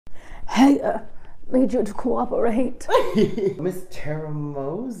Hey, need you to cooperate. Miss Tara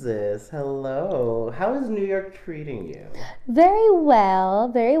Moses, hello. How is New York treating you? Very well,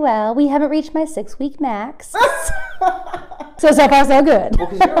 very well. We haven't reached my 6-week max. So far, so good. Well,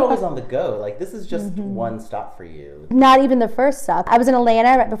 because you're always on the go. Like, this is just one stop for you. Not even the first stop. I was in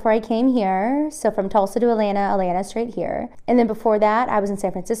Atlanta right before I came here. So from Tulsa to Atlanta straight here. And then before that, I was in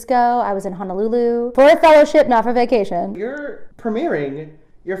San Francisco. I was in Honolulu for a fellowship, not for vacation. You're premiering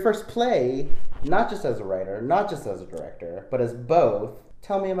your first play, not just as a writer, not just as a director, but as both.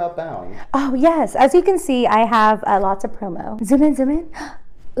 Tell me about Bound. Oh, yes. As you can see, I have lots of promo. Zoom in, zoom in.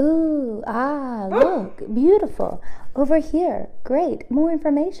 Ooh, look, beautiful. Over here, great, more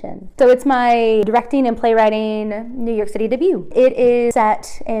information. So it's my directing and playwriting New York City debut. It is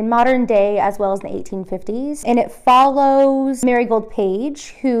set in modern day as well as in the 1850s, and it follows Marigold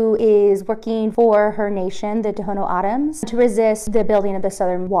Page, who is working for her nation, the Tohono O'odhams, to resist the building of the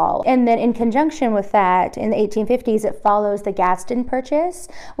Southern Wall. And then in conjunction with that, in the 1850s, it follows the Gadsden Purchase,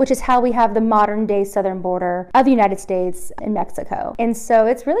 which is how we have the modern day southern border of the United States and Mexico. And so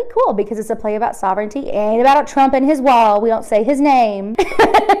it's really cool because it's a play about sovereignty and about Trump and his wall. We don't say his name.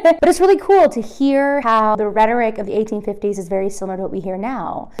 But it's really cool to hear how the rhetoric of the 1850s is very similar to what we hear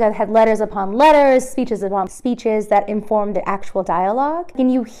now. I've had letters upon letters, speeches upon speeches that inform the actual dialogue.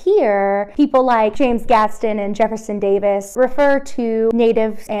 And you hear people like James Gadsden and Jefferson Davis refer to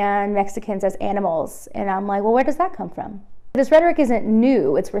natives and Mexicans as animals. And I'm like, well, where does that come from? This rhetoric isn't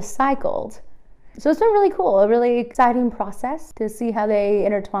new, it's recycled. So it's been really cool, a really exciting process to see how they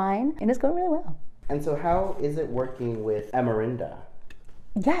intertwine, and it's going really well. And so how is it working with Amarinda?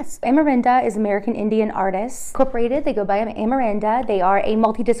 Yes, Amarinda is American Indian Artists Incorporated. They go by Amarinda. They are a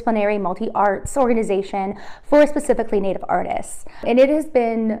multidisciplinary, multi-arts organization for specifically Native artists. And it has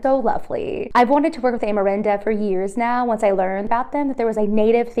been so lovely. I've wanted to work with Amarinda for years now once I learned about them, that there was a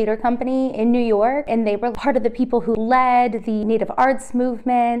Native theater company in New York, and they were part of the people who led the Native arts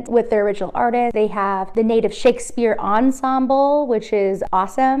movement with their original artists. They have the Native Shakespeare Ensemble, which is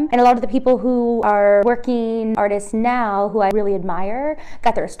awesome. And a lot of the people who are working artists now, who I really admire,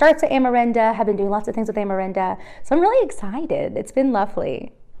 got their starts at Amarinda, have been doing lots of things with Amarinda. So I'm really excited. It's been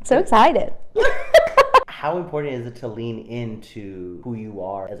lovely. So excited. How important is it to lean into who you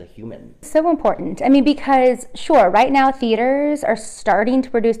are as a human? So important. I mean, because sure, right now theaters are starting to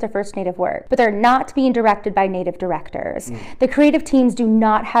produce their first Native work, but they're not being directed by Native directors. The creative teams do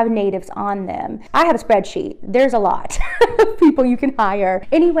not have Natives on them. I have a spreadsheet. There's a lot of people you can hire.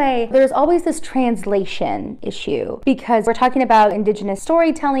 Anyway, there's always this translation issue because we're talking about Indigenous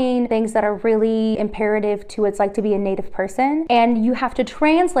storytelling, things that are really imperative to what it's like to be a Native person, and you have to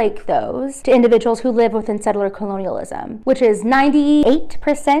translate those to individuals who live within settler colonialism, which is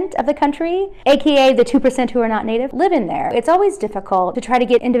 98% of the country, aka the 2% who are not Native, live in there. It's always difficult to try to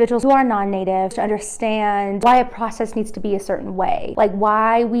get individuals who are non-Native to understand why a process needs to be a certain way, like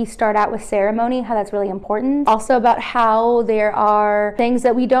why we start out with ceremony, how that's really important. Also about how there are things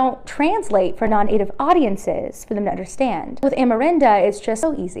that we don't translate for non-Native audiences for them to understand. With Amarinda, it's just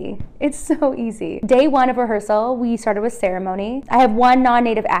so easy. It's so easy. Day one of rehearsal, we started with ceremony. I have one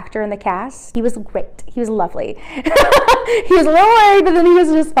non-Native actor in the cast. He was great. He was lovely. He was a little worried, but then he was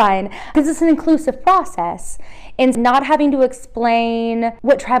just fine. Because it's an inclusive process. And not having to explain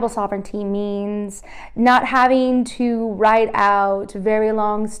what tribal sovereignty means, not having to write out very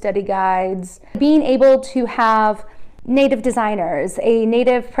long study guides, being able to have Native designers, a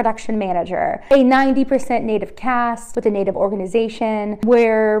Native production manager, a 90% Native cast with a Native organization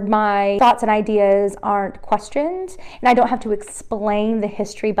where my thoughts and ideas aren't questioned and I don't have to explain the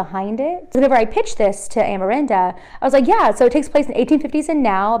history behind it. Whenever I pitched this to Amarinda, I was like, yeah, so it takes place in the 1850s and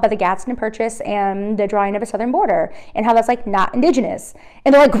now about the Gadsden Purchase and the drawing of a southern border and how that's like not Indigenous.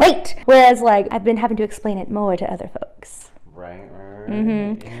 And they're like, great! Whereas like I've been having to explain it more to other folks. Right.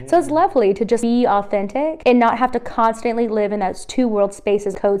 Yeah. So it's lovely to just be authentic and not have to constantly live in those two world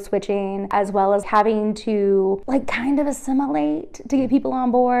spaces, code switching, as well as having to like kind of assimilate to get people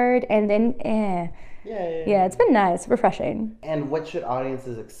on board and then Yeah, it's been nice, refreshing. And what should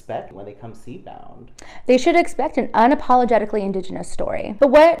audiences expect when they come see Bound? They should expect an unapologetically Indigenous story. But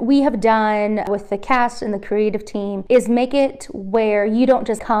what we have done with the cast and the creative team is make it where you don't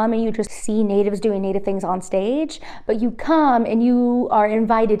just come and you just see Natives doing Native things on stage, but you come and you are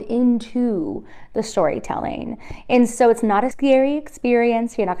invited into the storytelling. And so it's not a scary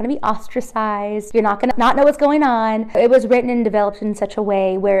experience. You're not going to be ostracized. You're not going to not know what's going on. It was written and developed in such a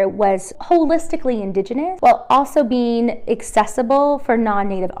way where it was holistically Indigenous while also being accessible for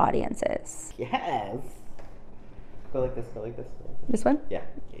non-Native audiences. Yes. Go like this, go like this. Go like this. This one? Yeah.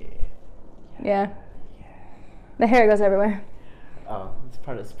 Yeah. The hair goes everywhere. Oh, it's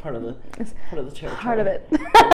part of the territory. Part of it.